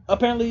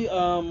 Apparently,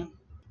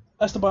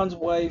 Esteban's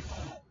wife,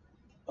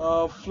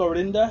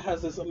 Florinda,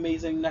 has this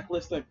amazing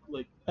necklace that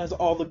like has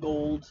all the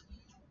gold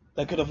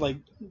that could have like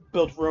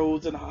built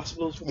roads and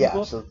hospitals for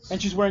people.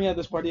 And she's wearing it at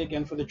this party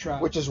again for the trap.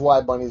 Which is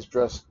why Bunny's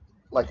dressed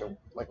like a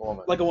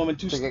woman. Like a woman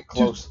to get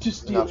close to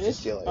steal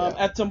it.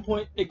 At some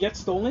point, it gets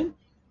stolen.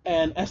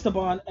 And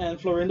Esteban and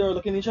Florinda are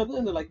looking at each other,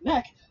 and they're like,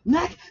 neck,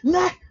 neck,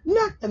 neck,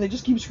 neck, and they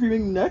just keep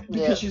screaming neck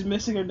because she's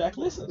missing her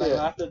necklace. And I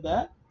laughed at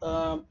that.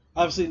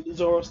 Obviously,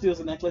 Zorro steals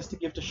the necklace to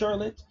give to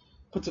Charlotte,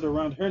 puts it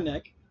around her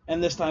neck,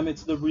 and this time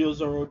it's the real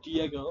Zorro,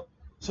 Diego.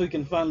 so he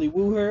can finally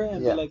woo her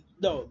and Yeah. be like,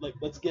 no, like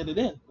let's get it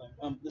in. Like,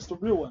 this is the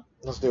real one.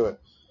 Let's do it.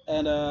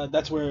 And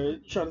that's where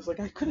Charlotte's like,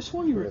 I could have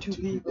sworn you were too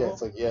Yeah, evil.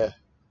 it's like, yeah.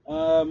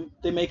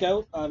 They make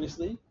out,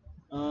 obviously.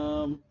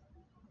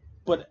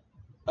 But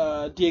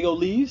Diego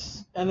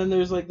leaves, and then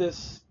there's like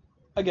this,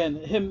 again,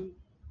 him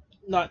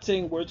not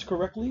saying words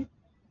correctly.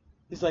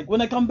 He's like,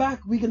 when I come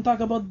back, we can talk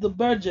about the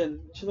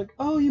virgin. She's like,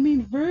 oh, you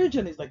mean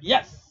virgin? He's like,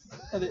 yes.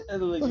 And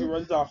then like, he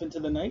runs off into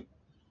the night.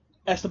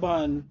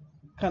 Esteban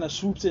kind of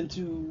swoops in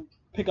to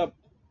pick up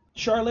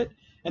Charlotte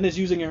and is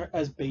using her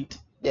as bait.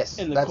 Yes,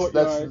 in the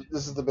courtyard.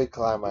 This is the big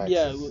climax.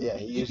 Yeah,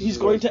 he's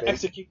going to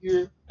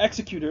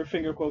execute her,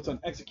 finger quotes on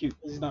execute,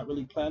 because he's not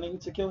really planning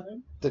to kill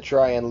him. To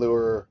try and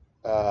lure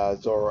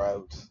Zorro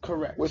out.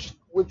 Correct. Which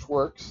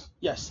works.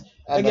 Yes.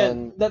 And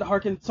again, that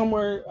harkened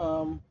somewhere.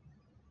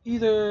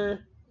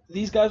 Either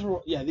these guys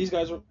were these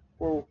guys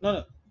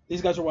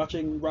were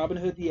watching Robin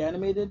Hood the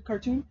animated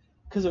cartoon,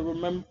 because it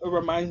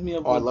reminds me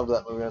of I loved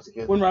that movie when I was a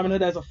kid. When Robin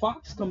Hood as a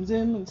fox comes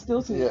in and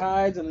steals and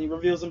hides and he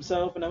reveals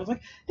himself, and I was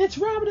like, it's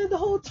Robin Hood the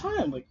whole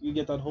time. Like, you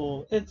get that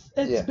whole it's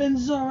been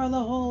Zorro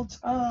the whole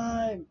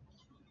time.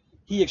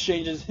 He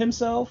exchanges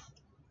himself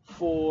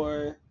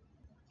for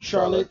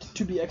Charlotte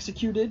to be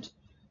executed.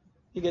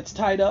 He gets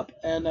tied up,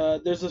 and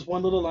there's this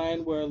one little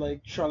line where like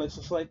Charlotte's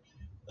just like,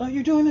 oh,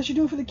 you're doing this, you're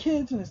doing it for the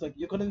kids, and it's like,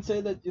 you couldn't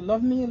say that you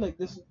love me, like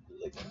this.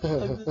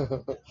 I'm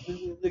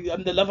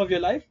the love of your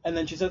life, and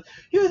then she says,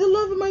 "You're the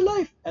love of my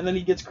life," and then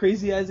he gets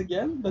crazy eyes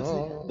again. That's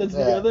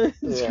the other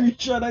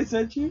screenshot I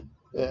sent you.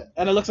 Yeah.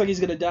 And it looks like he's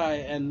gonna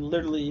die, and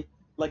literally,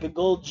 like a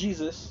gold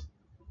Jesus,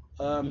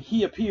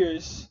 he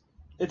appears.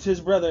 It's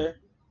his brother,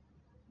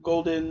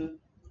 Golden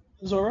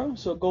Zorro.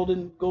 So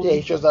golden. Yeah,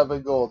 he shows up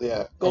in gold.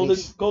 Yeah. Golden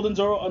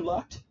Zorro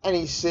unlocked. And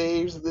he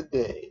saves the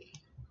day.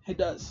 He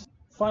does.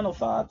 Final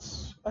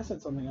thoughts. I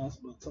said something else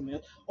about something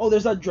else. Oh,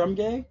 there's that drum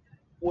gag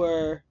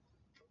where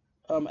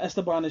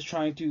Esteban is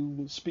trying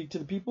to speak to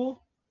the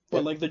people,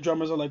 but like the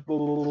drummers are like, blah,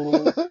 blah, blah,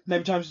 blah, blah. And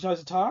every time he tries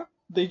to talk,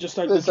 they just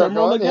start the drum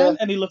roll again,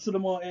 and he looks at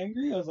them all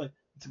angry. I was like,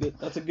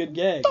 that's a good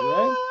gag,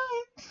 right?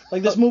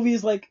 Like, this movie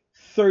is like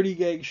 30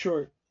 gags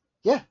short.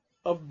 Yeah.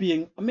 Of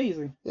being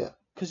amazing. Yeah.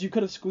 Because you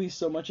could have squeezed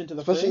so much into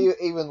the Especially frame.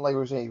 even like we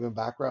were saying, even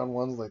background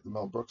ones like the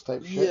Mel Brooks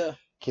type shit. Yeah.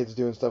 Kids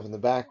doing stuff in the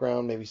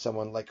background, maybe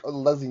someone like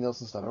Leslie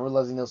Nielsen stuff. Remember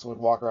Leslie Nielsen would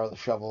walk around with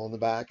a shovel in the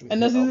back. And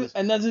Leslie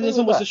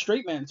Nielsen was a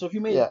straight man, so if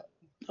you made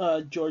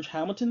George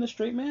Hamilton the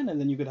straight man, and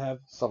then you could have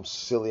some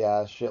silly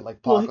ass shit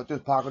like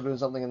Paco doing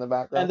something in the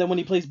background. And then when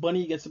he plays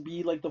Bunny, he gets to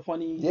be like the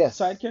funny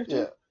side character.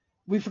 Yeah.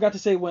 We forgot to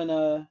say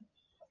when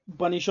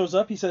Bunny shows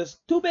up, he says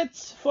 2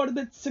 bits, 4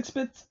 bits, 6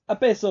 bits, a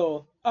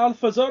peso. Al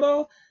for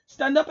Zorro,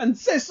 stand up and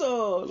say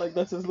so. Like,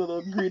 that's his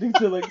little greeting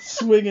to like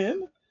swing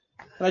in.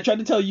 And I tried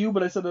to tell you,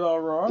 but I said it all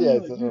wrong. Yeah,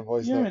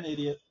 like, you're an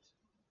idiot.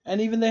 And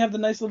even they have the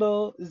nice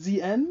little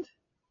Z end.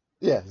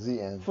 Yeah, Z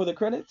end. For the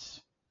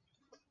credits.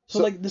 So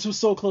like, this was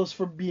so close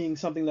for being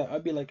something that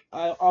I'd be like,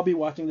 I'll be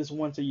watching this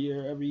once a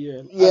year, every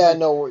year.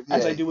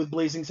 As I do with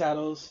Blazing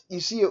Saddles. You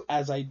see it.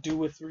 As I do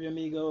with Three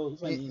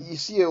Amigos. You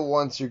see it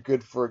once, you're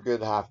good for a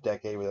good half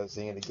decade without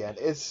seeing it again.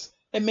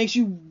 It makes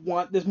you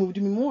want this movie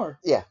to be more.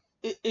 Yeah.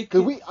 I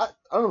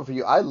don't know for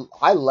you,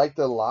 I liked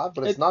it a lot,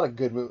 but it's not a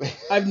good movie.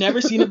 I've never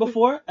seen it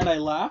before, and I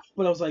laughed,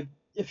 but I was like,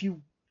 if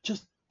you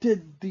just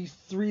did these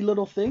 3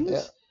 little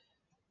things,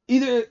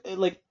 either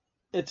like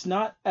it's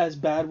not as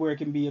bad where it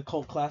can be a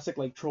cult classic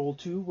like Troll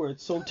 2, where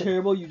it's so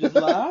terrible you just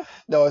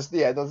laugh. No, this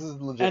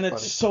is legit. And funny.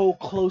 It's so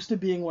close to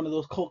being one of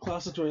those cult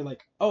classics where you're like,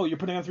 oh, you're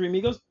putting on Three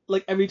Amigos?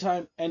 Like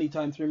anytime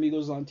Three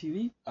Amigos is on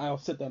TV, I'll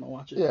sit down and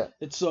watch it. Yeah.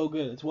 It's so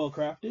good. It's well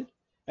crafted,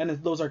 and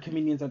those are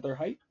comedians at their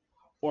height.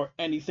 Or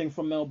anything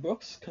from Mel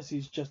Brooks, because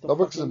he's just Mel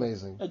Brooks is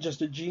amazing.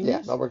 Just a genius.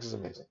 Yeah, Mel Brooks is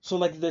amazing. So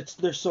like it's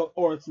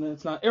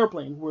not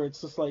Airplane, where it's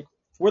just like,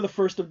 we're the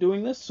first of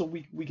doing this, so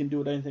we can do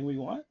it anything we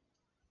want.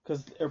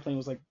 Because Airplane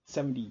was like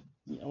 70,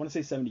 I want to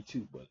say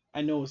 72, but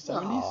I know it was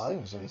 70s. No, I think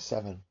it was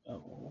 77.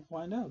 Oh, we'll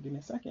find out. Give me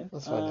a second.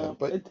 Let's find out.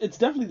 But it's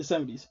definitely the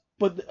 70s.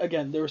 But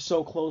again, they were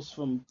so close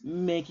from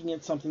making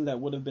it something that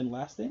would have been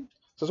lasting.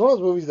 So it's one of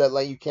those movies that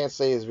like you can't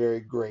say is very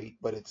great,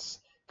 but it's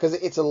because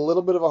it's a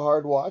little bit of a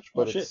hard watch.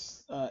 But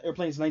it's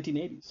Airplane's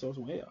 1980, so it's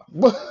way off.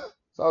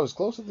 So I was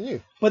closer than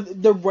you.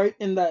 But they're right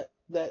in that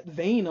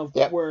vein of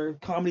where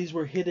comedies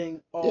were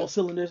hitting all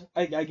cylinders.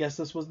 I guess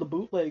this was the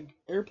bootleg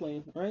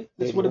Airplane, right?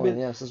 This would have been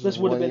this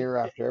would have been year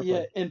after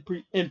Airplane. Yeah,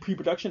 in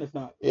pre-production, if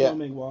not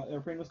filming while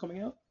Airplane was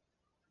coming out.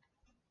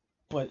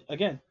 But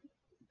again,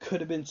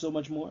 could have been so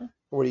much more.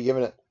 What are you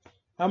giving it?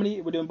 How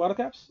many? We're doing bottle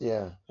caps?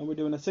 Yeah. And we're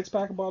doing a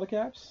 6-pack of bottle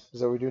caps? Is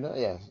that what we're doing now?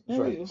 Yeah, that's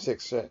right.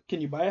 6. Shit. Can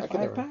you buy a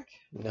 5-pack?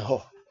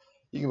 No.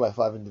 You can buy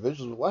 5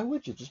 individuals. Why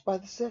would you? Just buy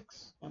the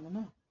 6. I don't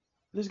know.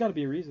 There's got to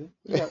be a reason.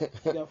 You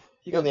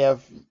only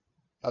have...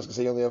 I was going to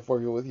say you only have 4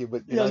 people with you,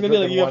 but... Yeah, I was going to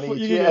be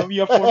like, you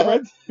have 4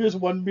 friends? Here's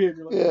 1 beer.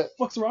 You're like, what the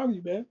fuck's wrong with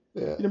you, man?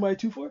 Yeah. You didn't buy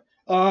 2 for?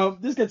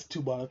 This gets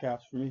 2 bottle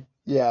caps for me.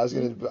 Yeah, I was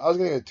gonna go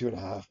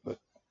 2.5, but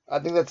I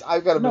think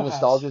I've got a bit of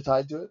nostalgia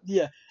tied to it.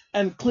 Yeah,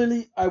 and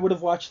clearly I would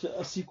have watched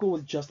a sequel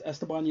with just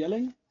Esteban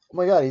yelling. Oh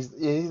my god, he's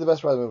the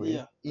best part of the movie.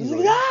 Yeah.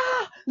 Easily. Like,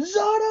 ah!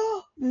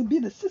 Zorro, be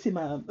the sissy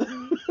man.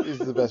 He's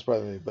the best part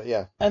of the movie, but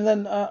yeah. And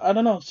then I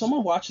don't know.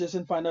 Someone watch this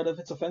and find out if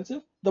it's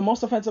offensive. The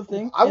most offensive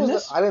thing I in was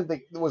this. I didn't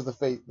think it was the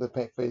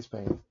face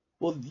paint.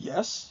 Well,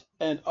 yes,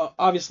 and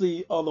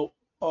obviously all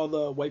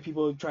the white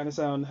people trying to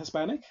sound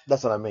Hispanic.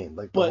 That's what I mean.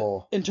 Like the But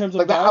whole in terms of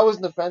like that, I dialogue,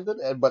 wasn't offended,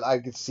 but I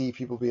could see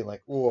people being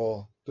like,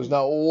 "Whoa, there's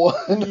not one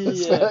Yeah.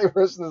 Hispanic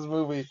person in this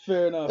movie."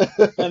 fair enough,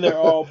 and they're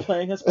all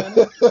playing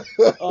Hispanic.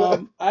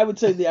 I would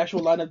say the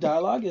actual line of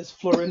dialogue is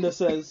Florinda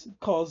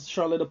calls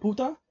Charlotte a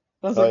puta.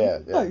 I was Oh, like, yeah.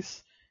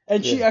 nice.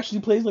 And she Yeah.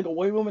 actually plays like a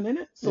white woman in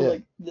it, so Yeah.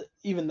 like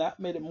even that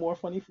made it more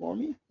funny for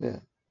me. Yeah.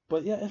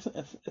 But yeah,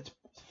 it's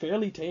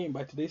fairly tame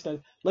by today's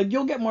standards. Like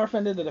you'll get more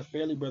offended at a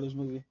Fairly Brothers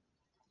movie.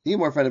 You get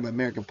more offended by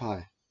American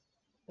Pie.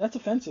 That's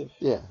offensive.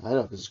 Yeah, I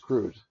know, because it's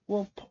crude.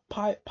 Well,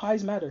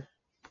 pies matter.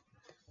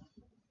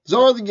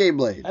 Zorro the Gay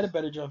Blade. I had a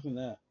better joke than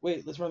that.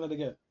 Wait, let's run that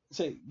again.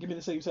 Give me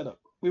the same setup.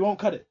 We won't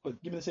cut it,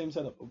 but give me the same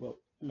setup about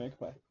American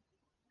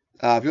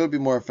Pie. If you would be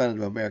more offended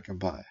by American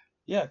Pie.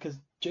 Yeah, because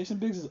Jason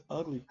Biggs is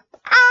ugly.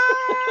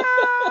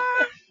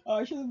 Oh,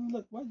 I should have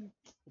looked. Why?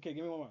 Okay,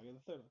 give me one more. Get the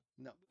third one.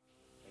 No.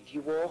 And he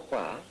wore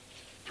what?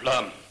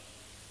 Plum.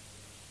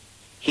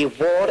 He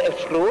wore a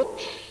fruit?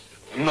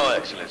 No,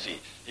 Excellency.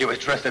 He was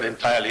dressed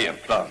entirely in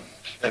plum.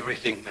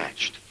 Everything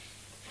matched.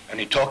 And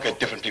he talked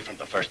differently from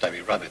the first time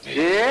he rubbed me.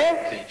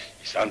 Yeah?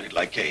 He sounded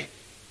like a...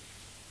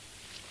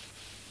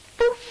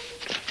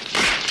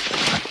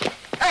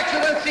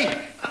 Excellency,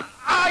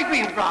 I've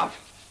been robbed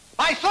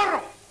by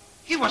Zorro.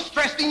 He was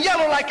dressed in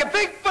yellow like a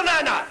big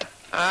banana.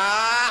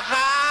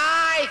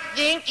 I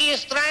think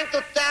he's trying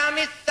to tell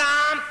me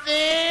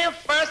something.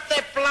 First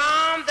a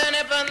plum, then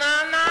a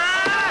banana.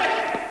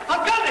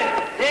 I've got it.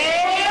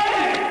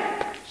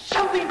 Yeah?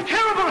 Something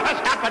terrible has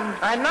happened.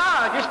 I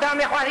know. Just tell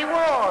me what he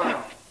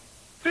wore.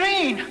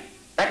 Green,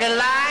 Like a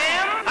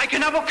lime? like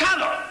an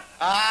avocado.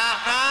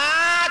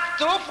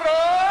 Two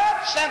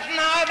fruits and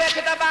now a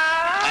vegetable.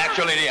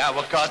 Actually, the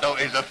avocado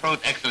is a fruit,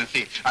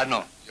 Excellency.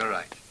 No, you're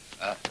right.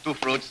 2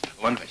 fruits,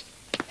 1 vegetable.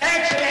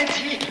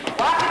 Excellency,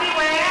 what did he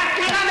wear?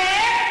 Tell me.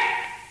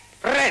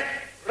 Red,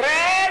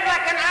 Red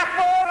like an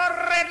apple or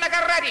red like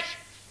a radish?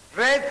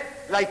 red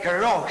like a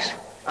rose.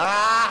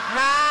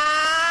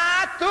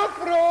 Two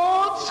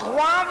fruits,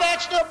 1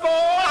 vegetable,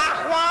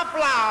 and 1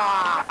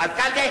 flower.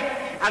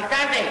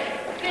 Alcalde.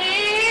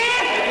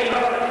 Please?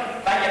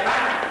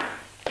 Vaya.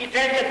 He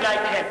dresses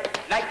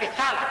like a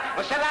salad.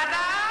 ¿O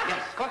salada?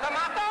 Yes. ¿Con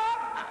tomato?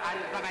 Al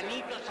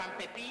rabanito, San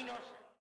Pepino.